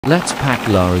Let's pack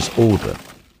Lara's order.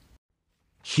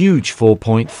 Huge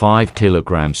 4.5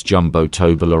 kilograms jumbo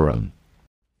Toblerone.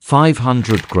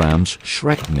 500 grams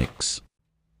Shrek mix.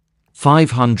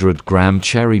 500 gram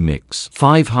cherry mix.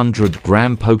 500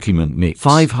 gram Pokemon mix.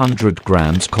 500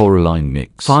 grams Coraline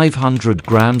mix. 500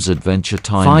 grams Adventure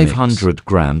Time 500 mix.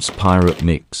 Grams Pirate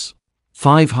mix.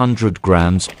 500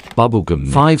 grams bubblegum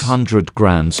mix. 500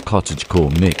 grams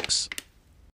cottagecore mix.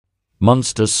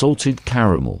 Monster salted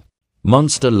caramel.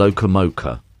 Monster Loca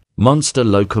Mocha. Monster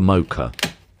Loca Mocha.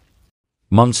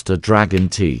 Monster Dragon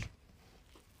Tea.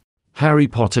 Harry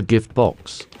Potter gift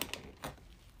box.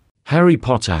 Harry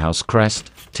Potter House Crest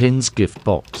Tins gift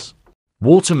box.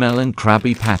 Watermelon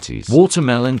Krabby Patties.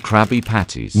 Watermelon Krabby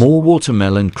Patties. More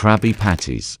watermelon Krabby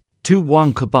Patties. 2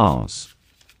 Wonka bars.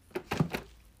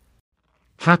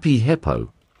 Happy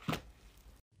Hippo.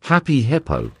 Happy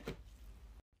Hippo.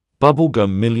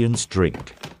 Bubblegum Millions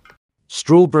drink.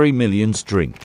 Strawberry Millions drink.